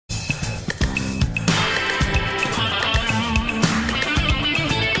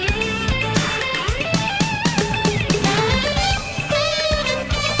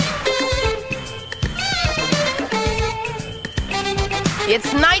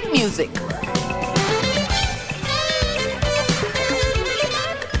It's night music.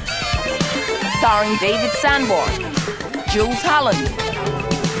 Starring David Sanborn, Jools Holland,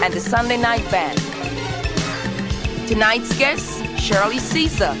 and the Sunday Night Band. Tonight's guests, Shirley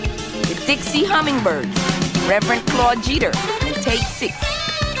Saisse, the Dixie Hummingbirds, Reverend Claude Jeter, and Take 6.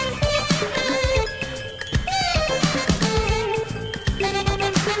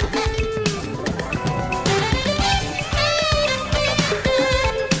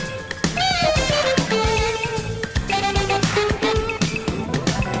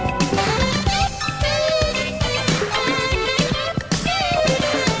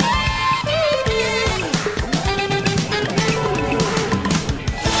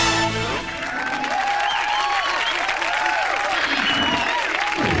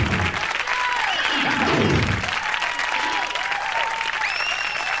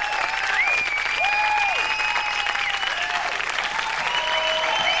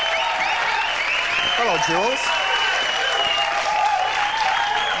 Hello, Jools.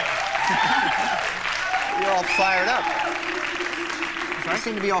 You're all fired up. You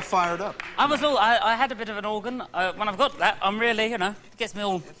seem to be all fired up. I had a bit of an organ. When I've got that, I'm really, it gets me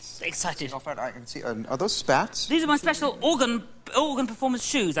all excited. All fired. I can see. Are those spats? These are my special organ performance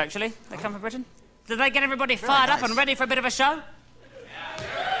shoes, actually. They come from Britain. Do they get everybody fired up and ready for a bit of a show?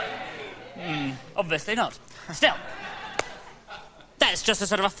 Obviously not. Still. That's just a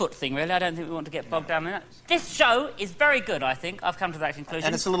sort of a foot thing, really. I don't think we want to get bogged down in that. This show is very good, I think. I've come to that conclusion.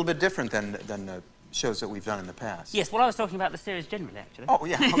 And it's a little bit different than shows that we've done in the past. Yes, well, I was talking about the series generally, actually. Oh,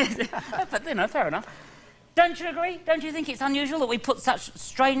 yeah. Okay. But, fair enough. Don't you agree? Don't you think it's unusual that we put such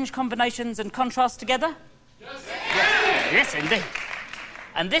strange combinations and contrasts together? Yes. Yes, indeed.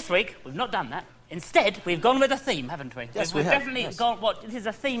 And this week, we've not done that. Instead, we've gone with a theme, haven't we? Yes, we've have. Definitely gone. This is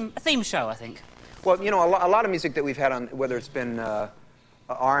a theme show, I think. Well, a lot of music that we've had on, whether it's been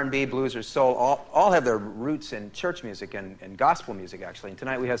R&B, blues, or soul, all have their roots in church music and gospel music, actually. And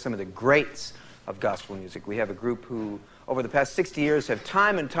tonight we have some of the greats of gospel music. We have a group who, over the past 60 years, have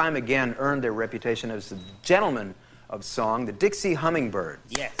time and time again earned their reputation as the gentlemen of song, the Dixie Hummingbirds.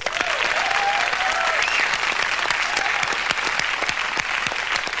 Yes.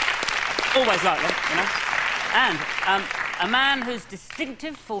 Always like them, And a man whose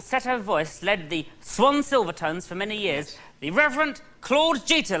distinctive falsetto voice led the Swan Silvertones for many years, the Reverend Claude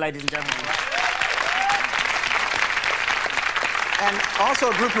Jeter, ladies and gentlemen. And also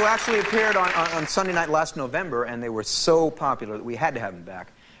a group who actually appeared on Sunday night last November, and they were so popular that we had to have them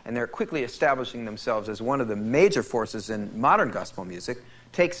back. And they're quickly establishing themselves as one of the major forces in modern gospel music.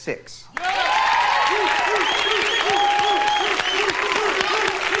 Take 6.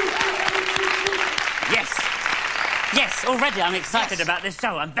 Yes, already I'm excited about this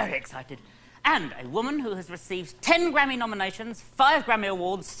show. I'm very excited. And a woman who has received 10 Grammy nominations, 5 Grammy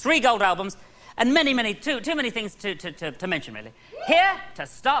Awards, 3 gold albums, and too many things to mention, really. Here, to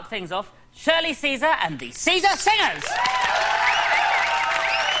start things off, Shirley Saisse and the Caesar Singers.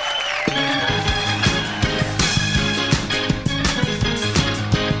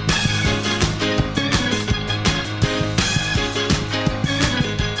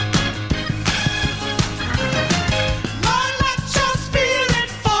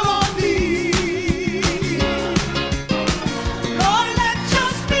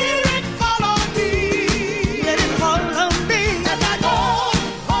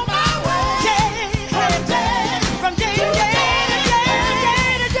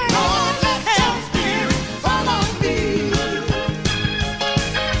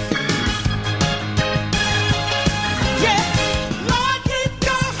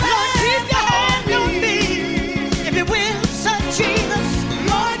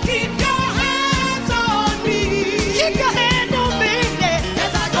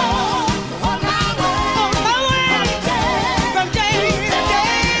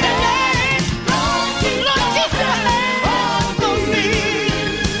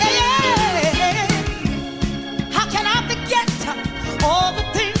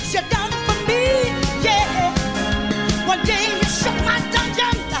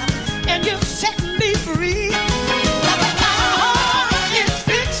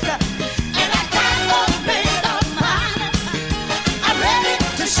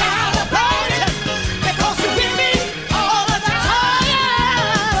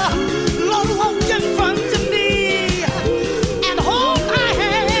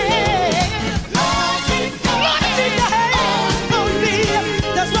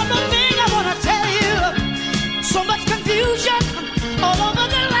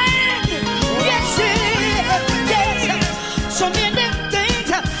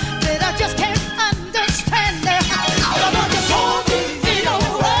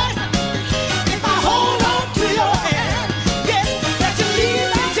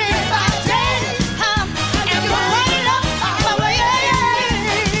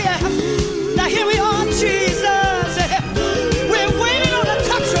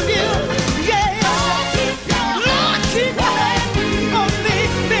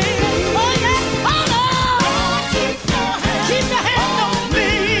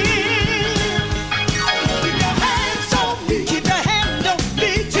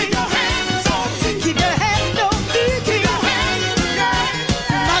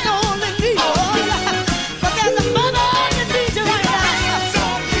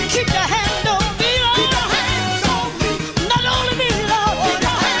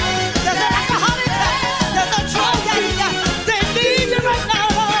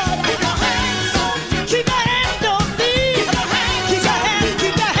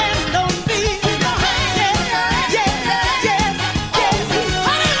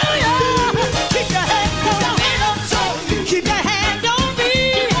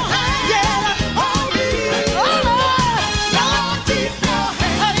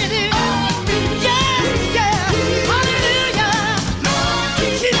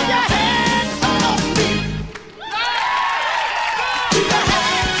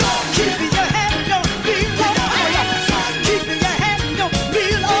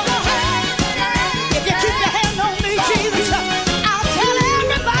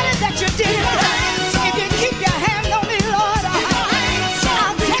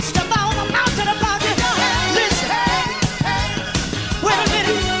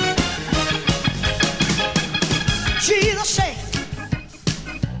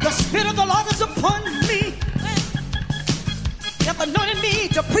 Spirit of the Lord is upon me. Have anointed me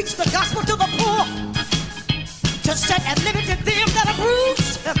to preach the gospel to the poor, to set at liberty them that are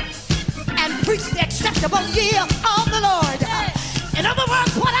bruised, and preach the acceptable year of the Lord. In other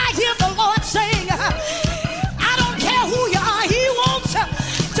words, what I hear the Lord saying, I don't care who you are, He wants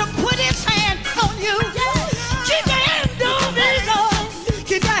to put His hand on you. Keep your hand on me, Lord.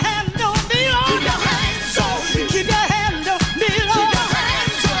 Keep your hand on me, Lord. Keep your hand on me, Lord.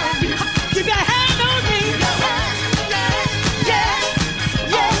 Keep your hand on me.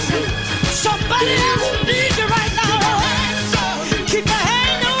 Yes. Somebody else needs you right now. Keep your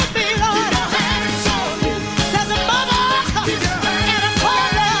hand on me, Lord. There's a mother and a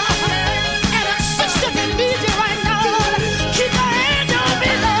father and a sister that need you right now, Lord. Keep your hand on me,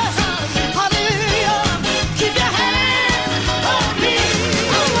 Lord. Hallelujah. Keep your hand on me,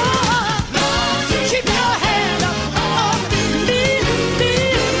 Lord. Keep your hand on me,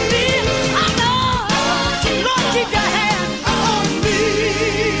 Lord, keep your hand on me.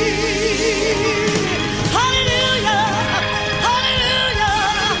 Hallelujah, hallelujah,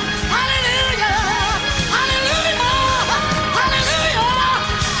 hallelujah, hallelujah,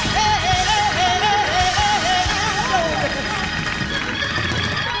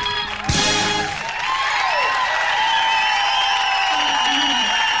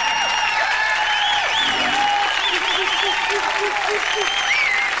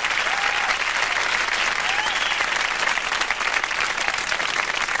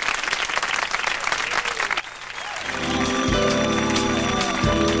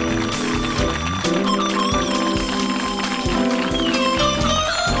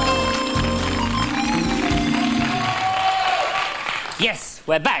 Yes,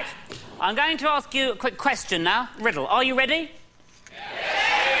 we're back. I'm going to ask you a quick question now. Riddle, are you ready?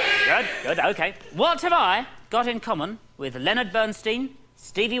 Yes. Good, OK. What have I got in common with Leonard Bernstein,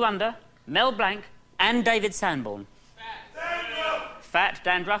 Stevie Wonder, Mel Blanc and David Sanborn? Fat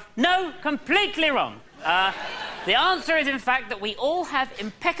dandruff? No, completely wrong. The answer is, in fact, that we all have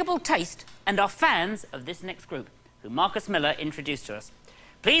impeccable taste and are fans of this next group, who Marcus Miller introduced to us.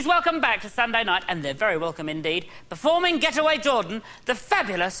 Please welcome back to Sunday night, and they're very welcome indeed, performing Getaway Jordan, the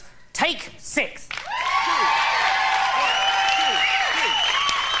fabulous Take 6.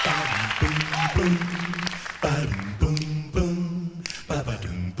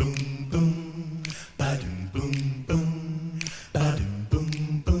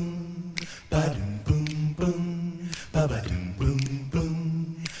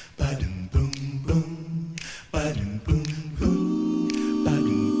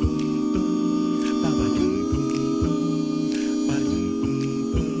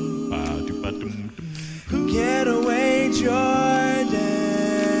 Getaway Jordan.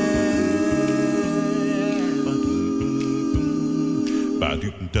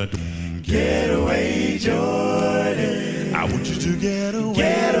 Getaway Jordan. I want you to get away.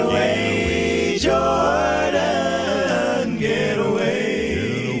 Getaway Jordan.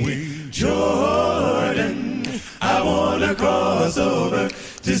 Getaway Jordan. I want to cross over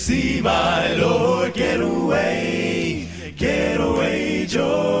to see my Lord. Getaway. Getaway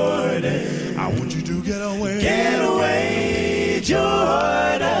Jordan. I want you to get away. Getaway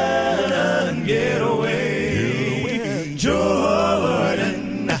Jordan. Getaway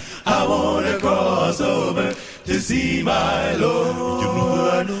Jordan. I want to cross over to see my Lord. You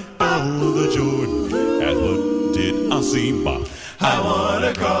know I know the Jordan. That's what did I see, Bob. I want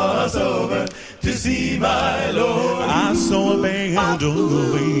to cross over to see my Lord. I saw a band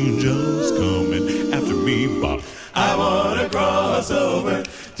of angels coming after me, Bob. I want to cross over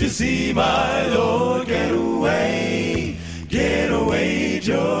to see my Lord. Get away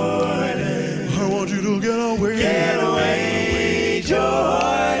Jordan. I want you to get away. Get away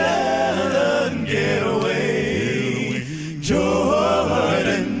Jordan. Get away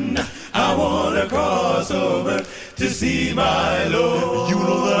Jordan. I want to cross over to see my Lord. You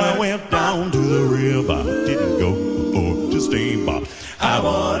know that I went down to the river, didn't go to steamboat. I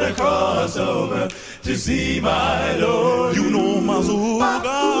want to cross over to see my Lord. You know my soul got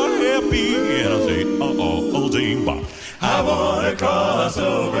happy, and I say, steamboat. I want to cross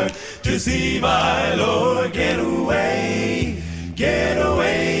over to see my Lord. Get away Jordan.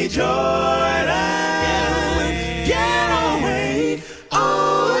 Get away,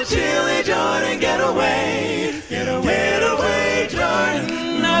 oh, Chilly Jordan, get away. Get away,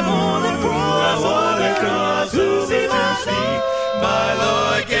 Jordan. I want to cross to see my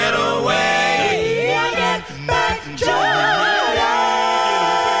Lord. Get away, get back, Jordan.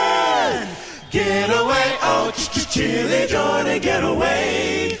 Get away, oh, Chilly Jordan, get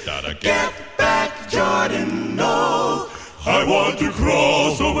away. Get back, Jordan, no. I want want to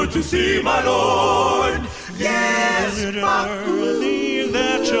cross over to see my Lord. Yes, believe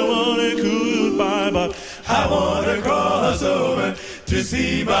that you want to goodbye, but I want to cross over to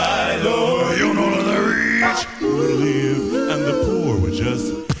see my Lord. You know the rich would live and the poor would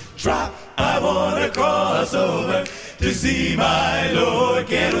just drop. I want to cross over to see my Lord.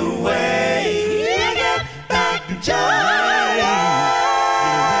 Get away, get back, Jordan.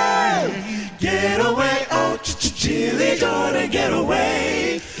 Get away, oh, Chilly Jordan, get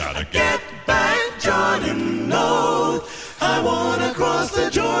away. Gotta get back, Jordan, no. I wanna cross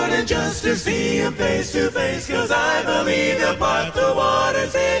the Jordan just to see him face to face, 'cause I believe he'll part the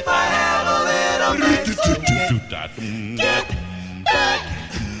waters if I have a little faith. So get back,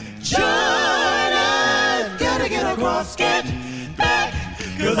 Jordan. Gotta get across, get back,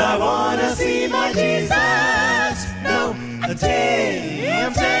 'cause I wanna see my Jesus. No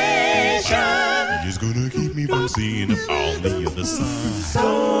temptation is gonna keep me from seeing him on the other side.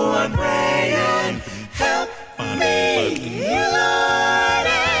 So I'm praying, help me, Lord,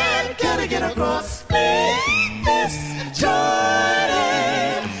 and gotta get across this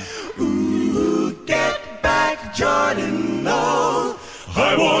Jordan. Ooh, get back, Jordan, no.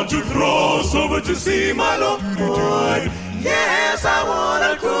 I want to cross over to see my Lord. Yes, I want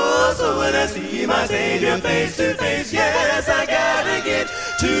to cross over to see my Savior face to face. Yes, I gotta get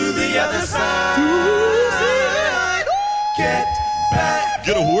to the other side. Get back.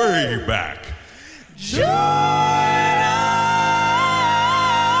 Get away back. Jordan.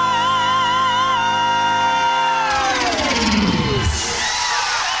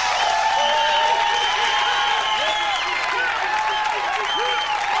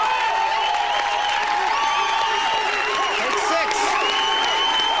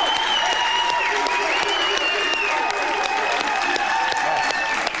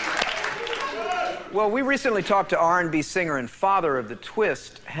 Well, we recently talked to R&B singer and father of the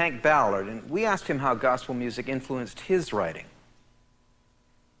twist, Hank Ballard, and we asked him how gospel music influenced his writing.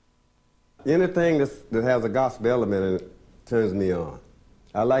 Anything that has a gospel element in it turns me on.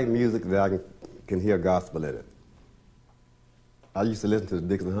 I like music that I can hear gospel in it. I used to listen to the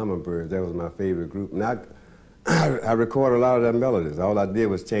Dixie Hummingbirds. That was my favorite group. And I recorded a lot of their melodies. All I did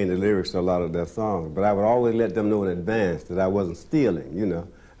was change the lyrics to a lot of their songs. But I would always let them know in advance that I wasn't stealing, you know.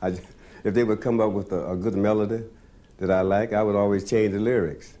 If they would come up with a good melody that I like, I would always change the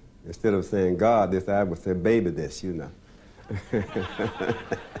lyrics. Instead of saying God this, I would say baby this, you know.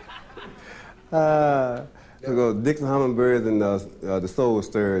 So Dixie Hummingbirds and the Soul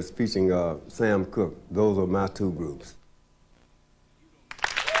Stirrers featuring Sam Cooke. Those are my two groups.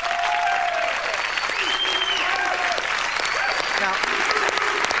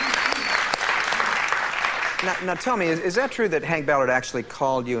 Now tell me, is that true that Hank Ballard actually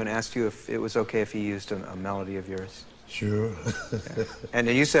called you and asked you if it was okay if he used a melody of yours? Sure. Yeah. And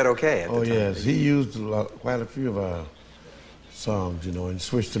you said okay at the time. Oh, yes. He used quite a few of our songs, you know, and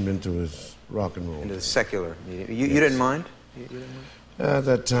switched them into his rock and roll. Into the secular medium. You didn't mind? You didn't mind? At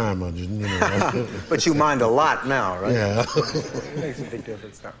that time, I didn't, you know. But you mind a lot now, right? Yeah. It makes a big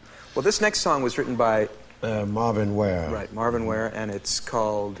difference now. Well, this next song was written by... Marvin Ware. Right, Marvin Ware, and it's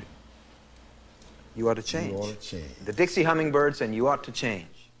called... You Ought to Change. You Ought to Change. The Dixie Hummingbirds and You Ought to Change.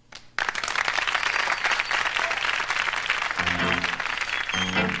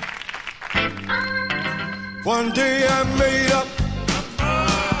 One day I made up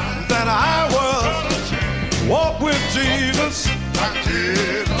that I was walk with Jesus,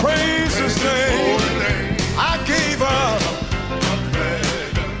 praise his name. I gave up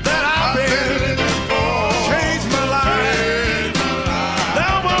that I've been changed my life.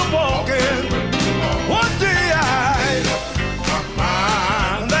 Now I'm walking. One day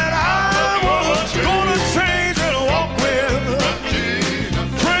that I was gonna change and walk with,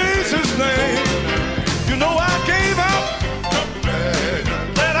 praise his name. You know I gave up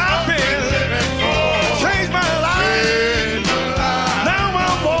that I've been changed my life. Now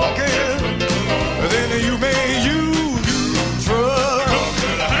I'm walking. Then you may use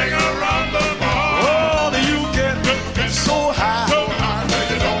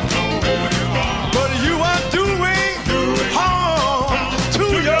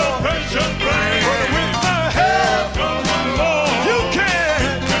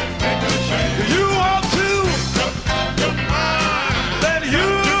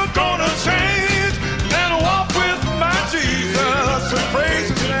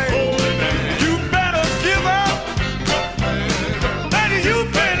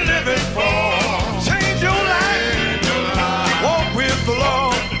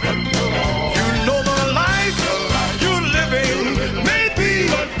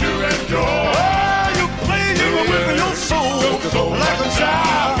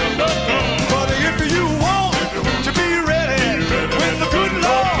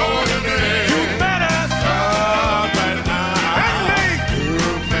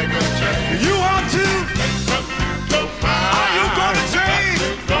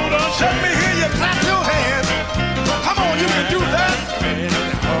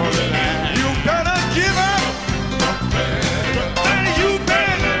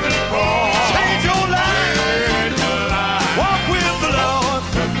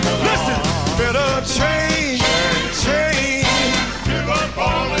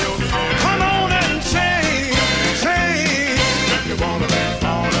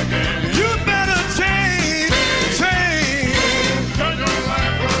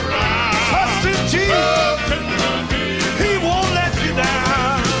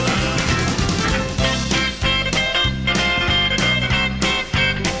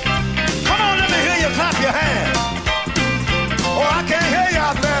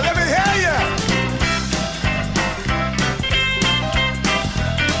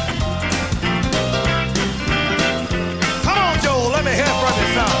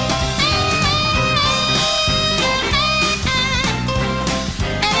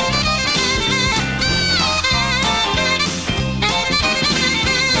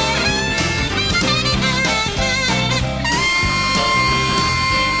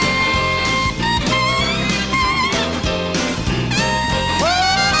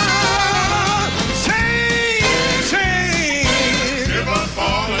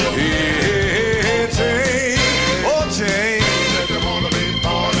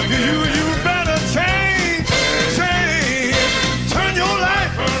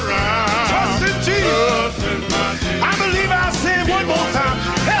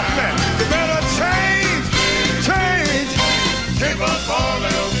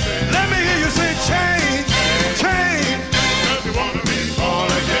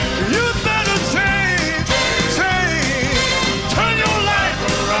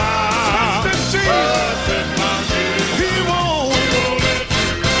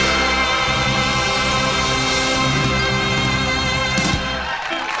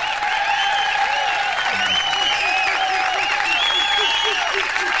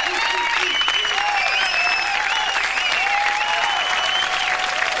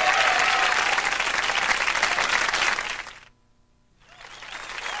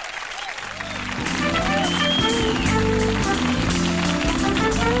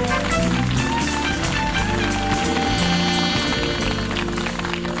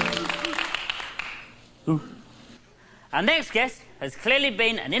Our next guest has clearly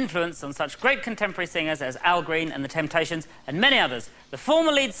been an influence on such great contemporary singers as Al Green and the Temptations and many others. The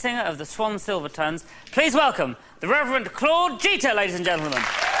former lead singer of the Swan Silvertones. Please welcome the Reverend Claude Jeter, ladies and gentlemen.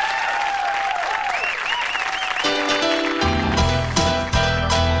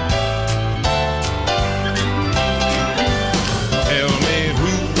 Tell me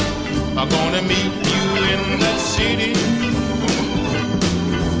who are gonna meet you in that city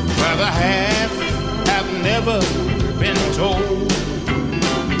where the half have never been told.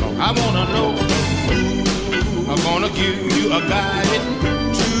 I wanna know who are gonna give you a guided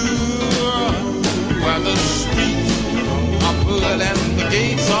tour where the streets are good and the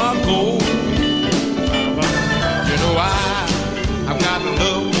gates are gold. You know I've got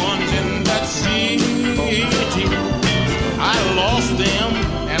loved ones in that city. I lost them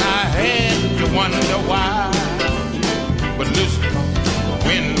and I had to wonder why. But listen,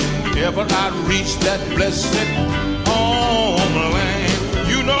 whenever I reach that blessed homeland,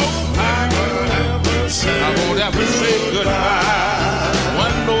 you know I won't have to say goodbye.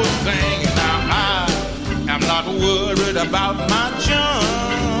 One more thing, now I am not worried about my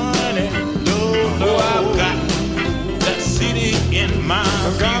journey. No, I've got that city in my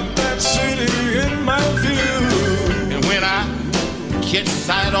view. And when I catch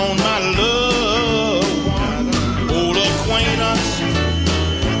sight on my loved one, old acquaintance,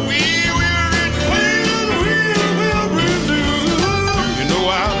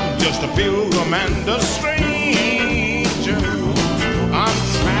 just a pilgrim and a stranger. I'm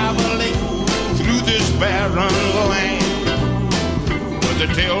traveling through this barren land, but they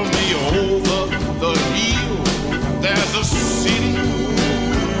tell me over the hill there's a city,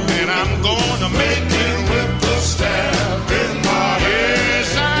 and I'm gonna make it with the staff in my head.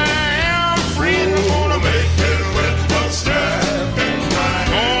 Yes, I am free. I'm gonna make it with the staff in my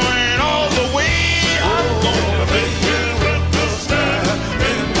head. Going all the way. I'm gonna make it with the staff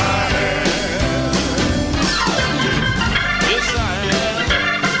in my head. Yes, I am.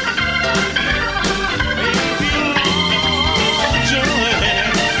 Baby, long journey.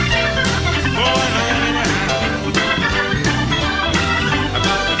 Going anyhow. I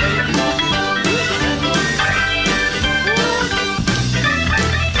got to make it.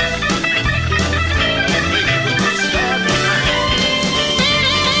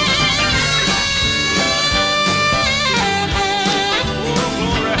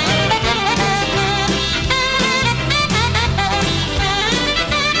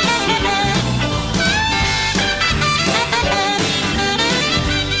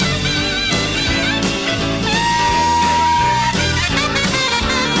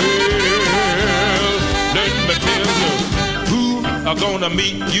 Are gonna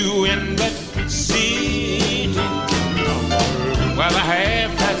meet you in that city where the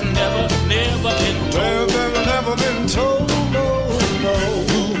half has never been told. No.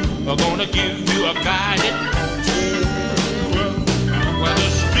 Who are gonna give you a guided tour where the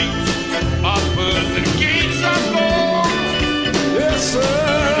streets are full, the gates are gold. Yes, sir.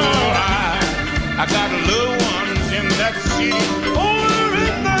 You know I got little ones in that city. Over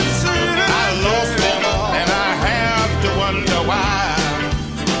in that city. I lost them and I have to wonder why.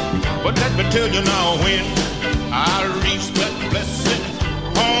 But let me tell you now, when I reach that blessed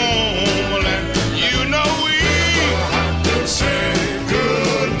homeland, you know we have to say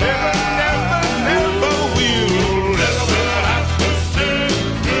goodbye. Never will. Never have to say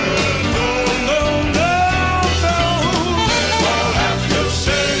goodbye. No. Never have to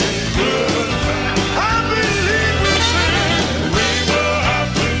say goodbye. I believe we will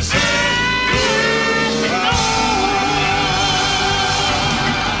have to say goodbye.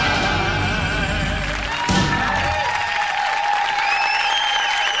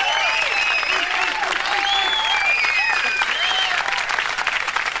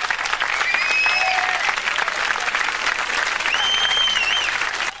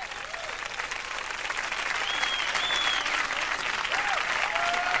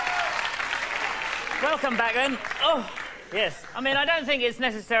 Welcome back then. Oh, yes. I mean, I don't think it's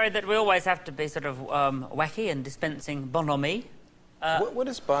necessary that we always have to be sort of wacky and dispensing bonhomie. What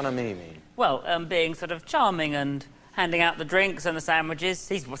does bonhomie mean? Well, being sort of charming and handing out the drinks and the sandwiches.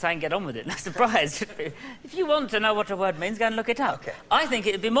 He's saying get on with it, no surprise. If you want to know what a word means, go and look it up. Okay. I think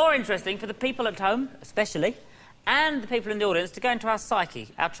it would be more interesting for the people at home, especially, and the people in the audience, to go into our psyche,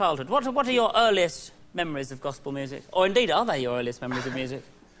 our childhood. What are your earliest memories of gospel music? Or indeed, are they your earliest memories of music?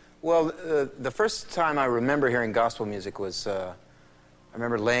 Well, the first time I remember hearing gospel music was, I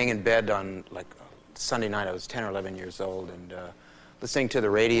remember laying in bed on, like, Sunday night. I was 10 or 11 years old, and listening to the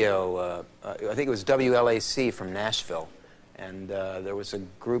radio. I think it was WLAC from Nashville, And there was a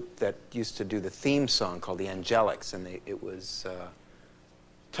group that used to do the theme song called the Angelics, and it was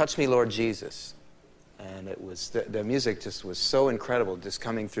Touch Me, Lord Jesus. And it was, the music just was so incredible, just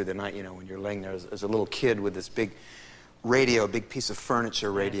coming through the night, you know, when you're laying there as a little kid with this big radio, big piece of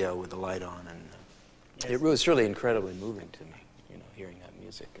furniture radio with the light on. And it was really incredibly moving to me, you know, hearing that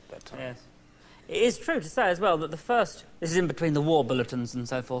music at that time. Yes. It is true to say as well that the first... This is in between the war bulletins and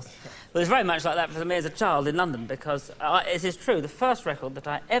so forth. But it's very much like that for me as a child in London, because it is true, the first record that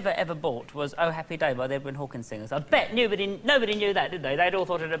I ever bought was Oh Happy Day by the Edwin Hawkins Singers. I bet nobody knew that, did they? They'd all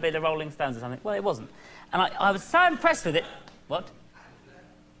thought it would be the Rolling Stones or something. Well, it wasn't. And I was so impressed with it... What?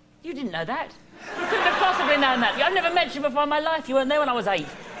 You didn't know that? You couldn't have possibly known that. I've never met you before in my life. You weren't there when I was 8.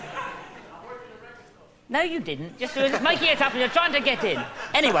 No, you didn't. Just making it up and you're trying to get in.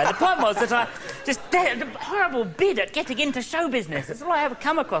 Anyway, the point was that I just did a horrible bid at getting into show business. That's all I ever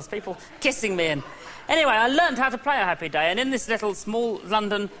come across, people kissing me. And anyway, I learned how to play A Happy Day, and in this little small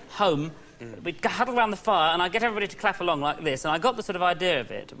London home, we'd huddle around the fire and I'd get everybody to clap along like this, and I got the sort of idea of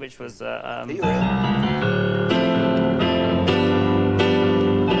it, which was...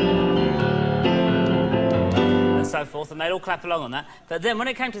 so forth, and they'd all clap along on that. But then when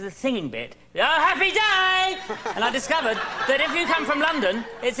it came to the singing bit, oh, happy day! And I discovered that if you come from London,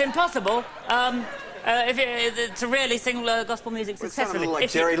 it's impossible to really sing gospel music successfully. It sounded like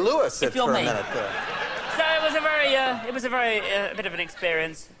Jerry Lewis for a minute there. So it was a very bit of an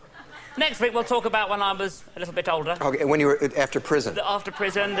experience. Next week we'll talk about when I was a little bit older. Okay, when you were after prison. After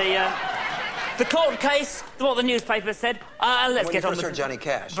prison, the court case, what the newspaper said. Let's get on with heard Johnny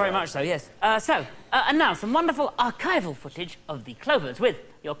Cash. Very much so, yes. And now some wonderful archival footage of the Clovers with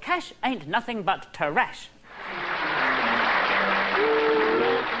Your Cash Ain't Nothing But Trash.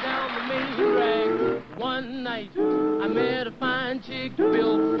 Down the main drag one night, I met a fine chick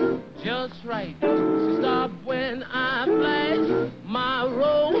built just right. She stopped when I flashed my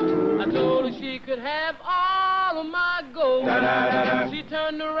road. I told her she could have all of my gold. She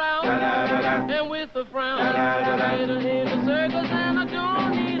turned around and with a frown said her in the circus and I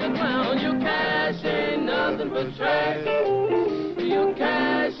don't need a clown. Your cash ain't nothing but trash. Your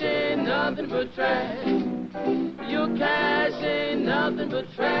cash ain't nothing but trash. Your cash ain't nothing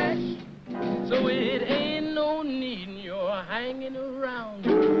but trash. So it ain't no need you're hanging around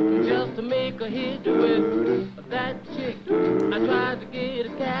just to make a hit with that chick. I tried to get a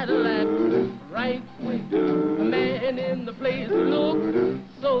Cadillac right quick. The man in the place looked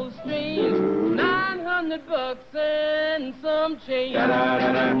so strange. $900 and some change.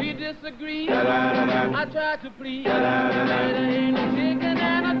 He disagreed. I tried to plead. Said I ain't a chicken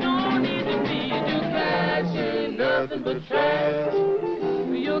and I don't need to feed. Your cash ain't nothing but trash.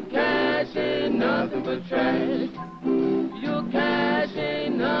 Your cash ain't nothing but trash. Your cash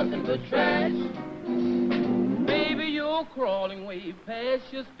ain't nothing but trash. Baby, you're crawling way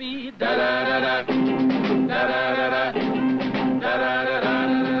past your speed. Da da da da, da da da da, da da da da,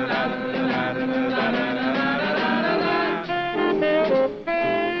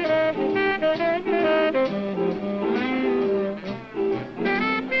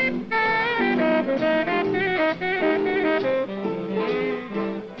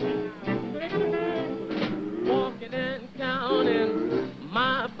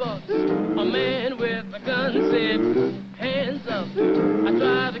 a man with a gun said, hands up. I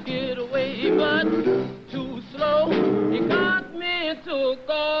tried to get away, but too slow. He caught me and took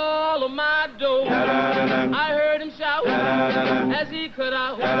all of my dough. I heard him shout as he cut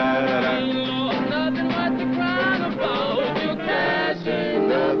out. He lost nothing but to cry about. Your cash ain't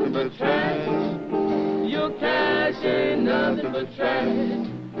nothing but trash. Your cash ain't nothing but trash.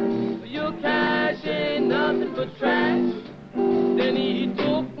 Your cash ain't nothing but trash. Then he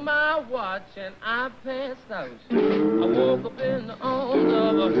took my watch and I passed out. I woke up in the arms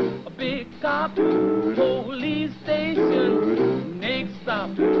of a big cop. Police station, next stop.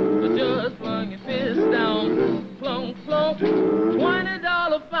 I just flung his fist down, plunk, plunk.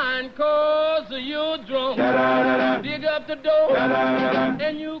 $20 fine cause you're drunk. Dig up the door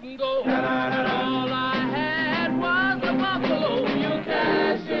and you can go. All I had was a buffalo. Your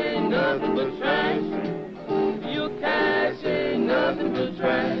cash ain't nothing but trash. Your cash ain't nothing but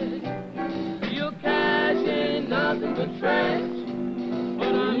trash. Your cash ain't nothing but trash.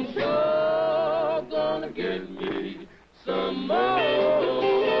 But I'm sure gonna get me some more.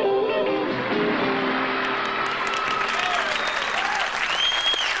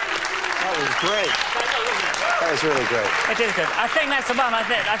 That was great. That was really great. It is good. I think that's the one. I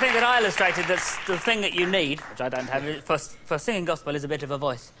think that I illustrated that's the thing that you need, which I don't have, for singing gospel is a bit of a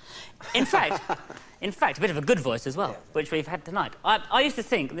voice. In fact, a bit of a good voice as well, which we've had tonight. I used to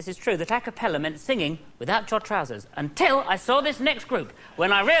think, and this is true, that a cappella meant singing without your trousers, until I saw this next group,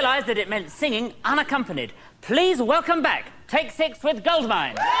 when I realised that it meant singing unaccompanied. Please welcome back Take 6 with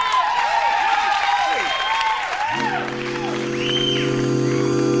Goldmine.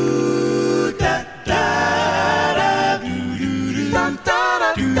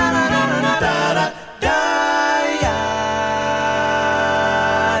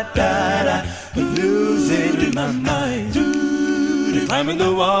 Losing my mind, climbing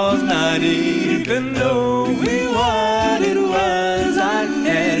the walls, not even knowing what it was I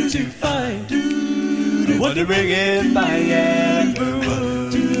had to find. Wondering if I ever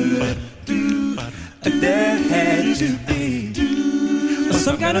would. There had to be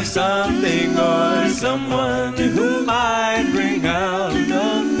some kind of something or someone who might bring out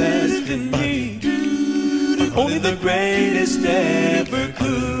the best in me. Only the greatest ever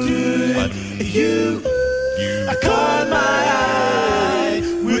could. You caught my eye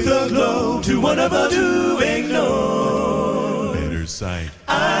with a glow too wonderful to ignore. Better sight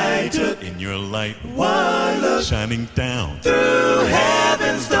I took in your light, one look shining down through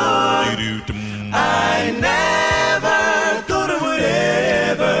heaven's door. I never thought I would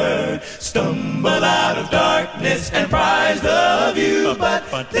ever stumble out of darkness and prize the view, but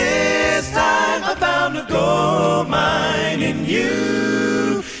this time I found a gold mine in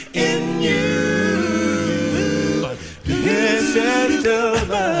you, in you. This is too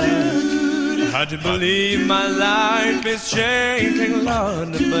much. Hard to believe my life is changing,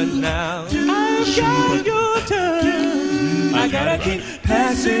 Lord, but now I've got your turn. I gotta keep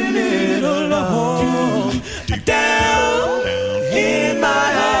passing it along. Down in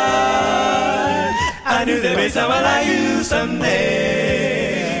my heart, I knew there'd be someone like you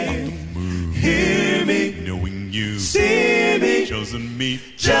someday. Hear me, knowing you, see me, chosen me,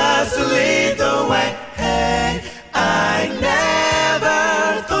 just to lead the way. I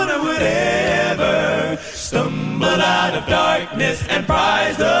never thought I would ever stumble out of darkness and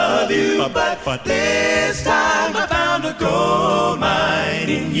prize the view, but this time I found a gold mine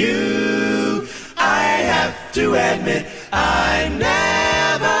in you. I have to admit, I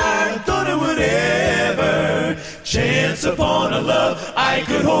never thought I would ever chance upon a love I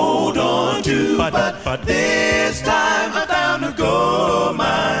could hold on to, but this time I found a gold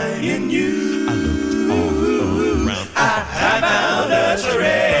mine in you. I found a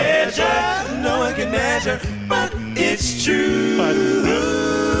treasure no one can measure, but it's true.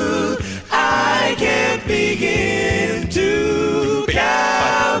 I can't begin to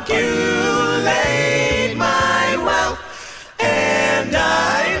calculate my wealth, and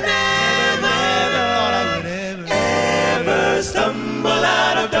I never ever stumble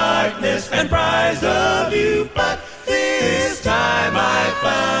out of darkness and prize the view, but this time I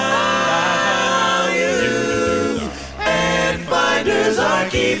found you. And finders are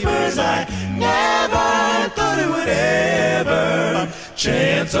keepers, I never thought it would ever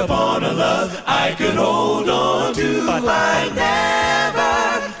chance upon a love I could hold on to. I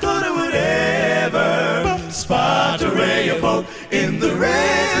never thought it would ever spot a ray of hope in the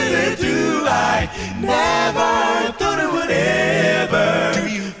residue. I never thought it would ever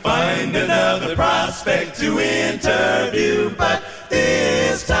find another prospect to interview, but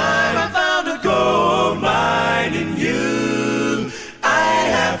this time I found a gold mine in you. I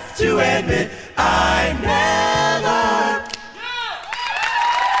have to admit, I never.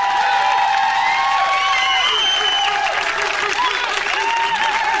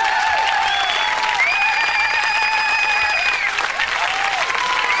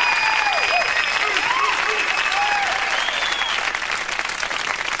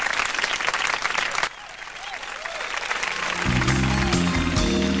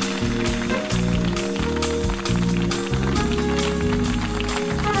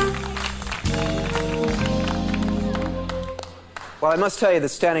 Well, I must tell you that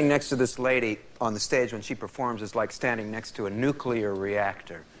standing next to this lady on the stage when she performs is like standing next to a nuclear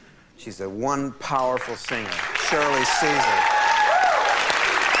reactor. She's a one powerful singer, Shirley Caesar.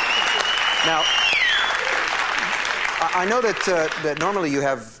 Now, I know that normally you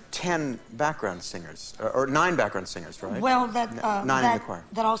have 10 background singers, or 9 background singers, right? Well, 9 in the choir.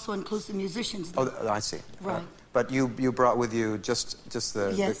 That also includes the musicians. Oh, I see. Right. But you brought with you just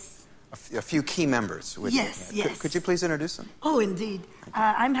the... Yes. A few key members with yes, you. Yes. Could you please introduce them? Oh, indeed.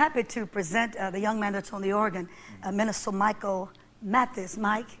 I'm happy to present the young man that's on the organ, Minister Michael Mathis.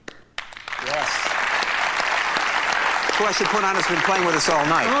 Mike? Yes. Who I should point out has been playing with us all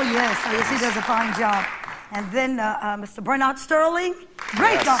night. Oh, yes. Oh, yes, he does a fine job. And then Mr. Bernard Sterling,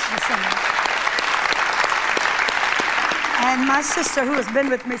 great gospel singer. And my sister, who has been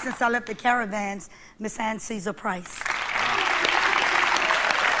with me since I left the Caravans, Miss Ann Caesar Price.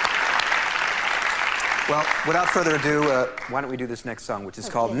 Well, without further ado, why don't we do this next song, which is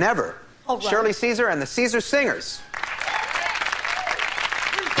called Never. Right. Shirley Caesar and the Caesar Singers.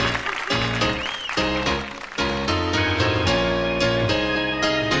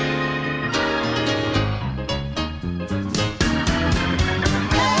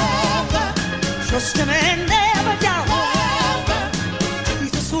 Trust him and never doubt.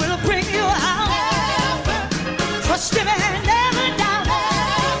 Jesus will bring you out. Trust him and never doubt.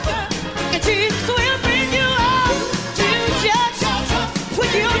 And Jesus will bring you out. You just put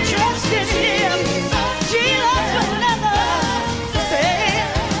your trust in him. Jesus will never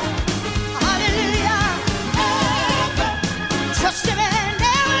fail. Hallelujah. Trust him and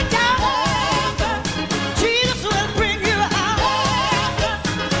never doubt. Jesus will bring you out.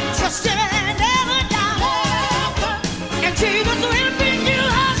 Trust him and Jesus will bring you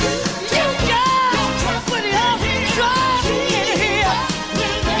out. You just put your trust in him,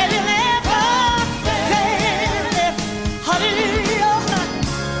 and he'll never fail. Hallelujah.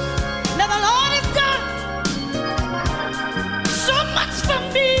 Now the Lord has done so much for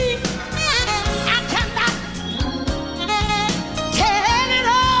me. I cannot tell it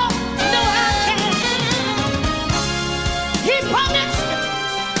all. No, I can't. He promised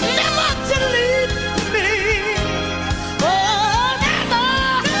never to leave me.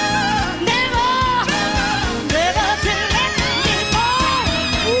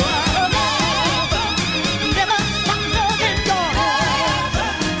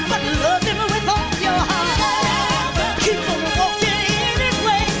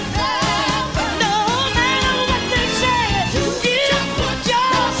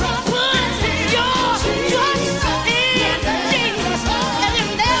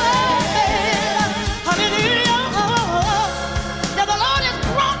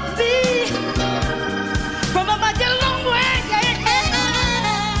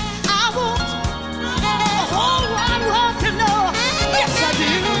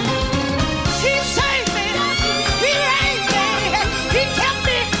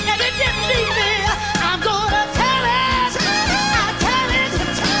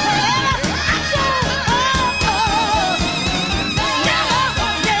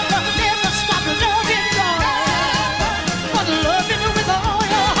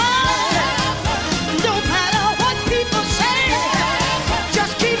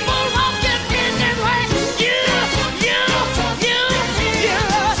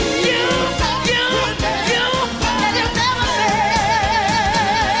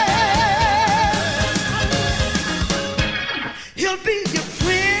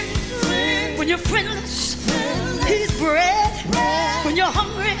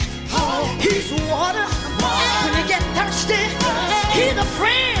 He's a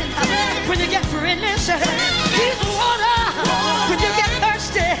friend when you get friendless. He's water when you get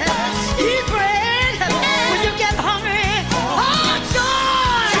thirsty. He's bread when you get hungry. Oh,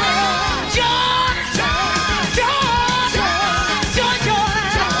 joy, joy, joy, joy, joy,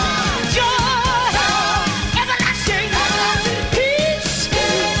 joy, everlasting peace,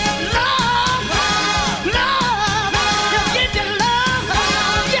 love, love. He'll give you love.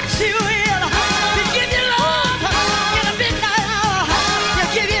 Yes, he will. He'll give you love in a midnight hour.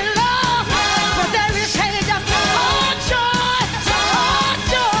 He'll give you love, but there is hate. Oh, joy, oh,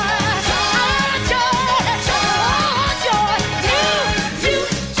 joy, oh, joy, oh, joy. You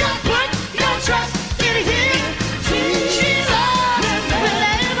just put your trust in him. Jesus will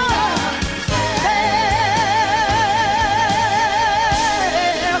never fail.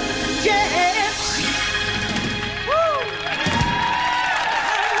 Yes. Woo.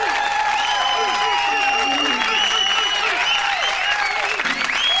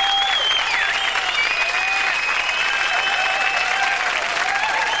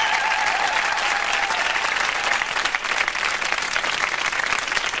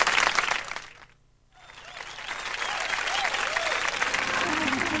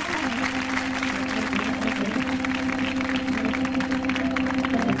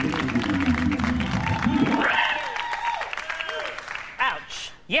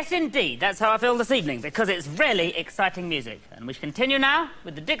 Ouch. Yes, indeed. That's how I feel this evening, because it's really exciting music. And we continue now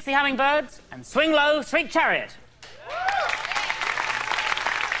with the Dixie Hummingbirds and Swing Low, Sweet Chariot.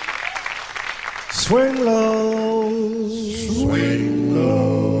 Swing low,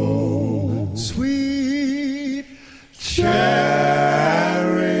 sweet chariot,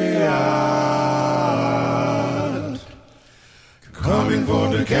 coming for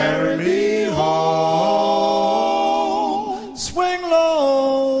to carry me home.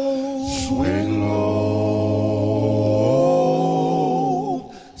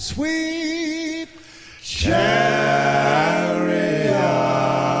 sweet chariot,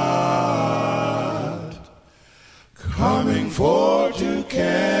 coming for to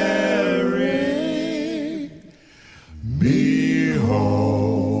carry me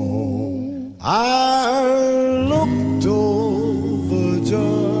home. I looked over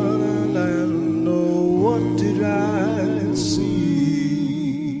Jordan and what did I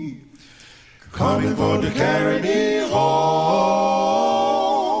see? Coming for to carry me home.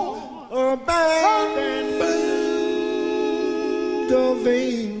 A band of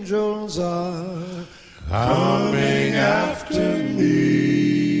angels are coming after me,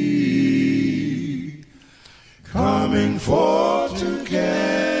 coming for to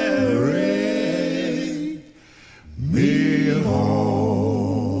carry me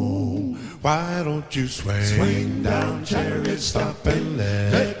home. Why don't you swing down, chariot, stop and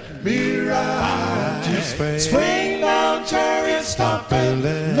let me ride? Swing down, chariot, stop and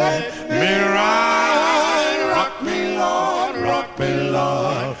let me ride. Rock me, Lord, rock me,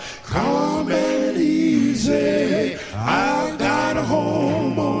 Lord, calm and easy. I've got a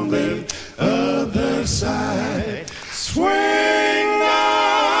home on the other side. Swing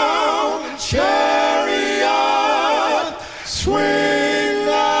down, chariot, swing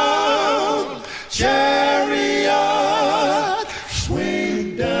down, chariot,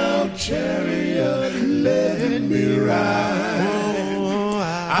 swing down, chariot, let me ride.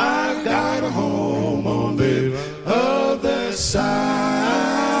 I've got a home on the other side.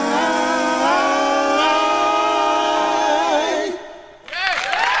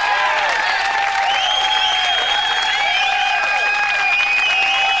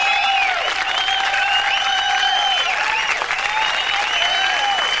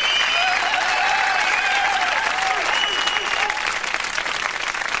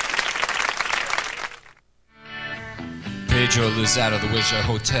 Pedro lives out of the Wisher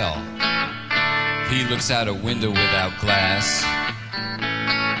Hotel. He looks out a window without glass.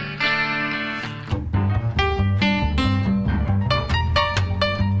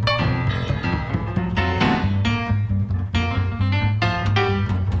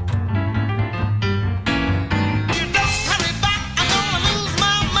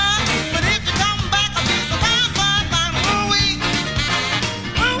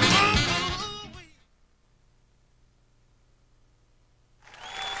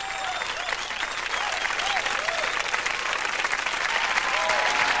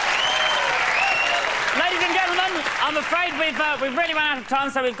 We've really run out of time,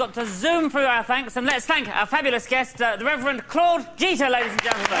 so we've got to zoom through our thanks, and let's thank our fabulous guest, the Reverend Claude Jeter, ladies and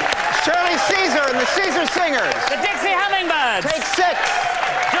gentlemen. Shirley Caesar and the Caesar Singers. The Dixie Hummingbirds. Take 6.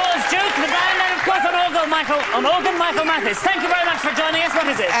 George Duke, the band, and of course on organ, Michael Mathis. Thank you very much for joining us. What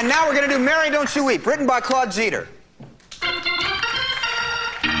is it? And now we're going to do Mary Don't You Weep, written by Claude Jeter.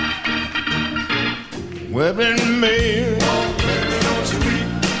 Weeping Mary, don't you weep.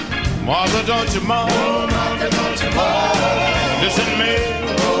 Martha, don't you mourn. Oh, Martha, don't you mourn. Listen, Mary,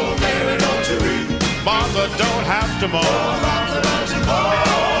 oh, Mary, don't you weep. Martha don't have to mourn. Oh, Martha, don't you mourn.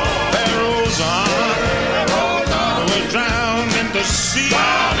 Pharaoh's son was drowned in the sea. I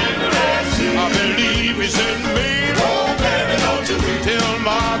believe he said, Mary, oh, Mary, don't you weep. Tell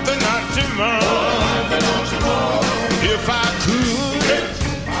Martha not to mourn. Oh, Martha, don't you mourn. If I could,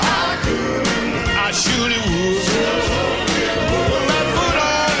 I surely would.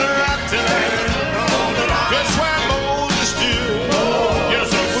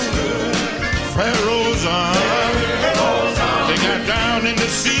 Pharaoh's arms, they got down in the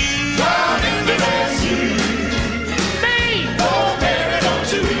sea.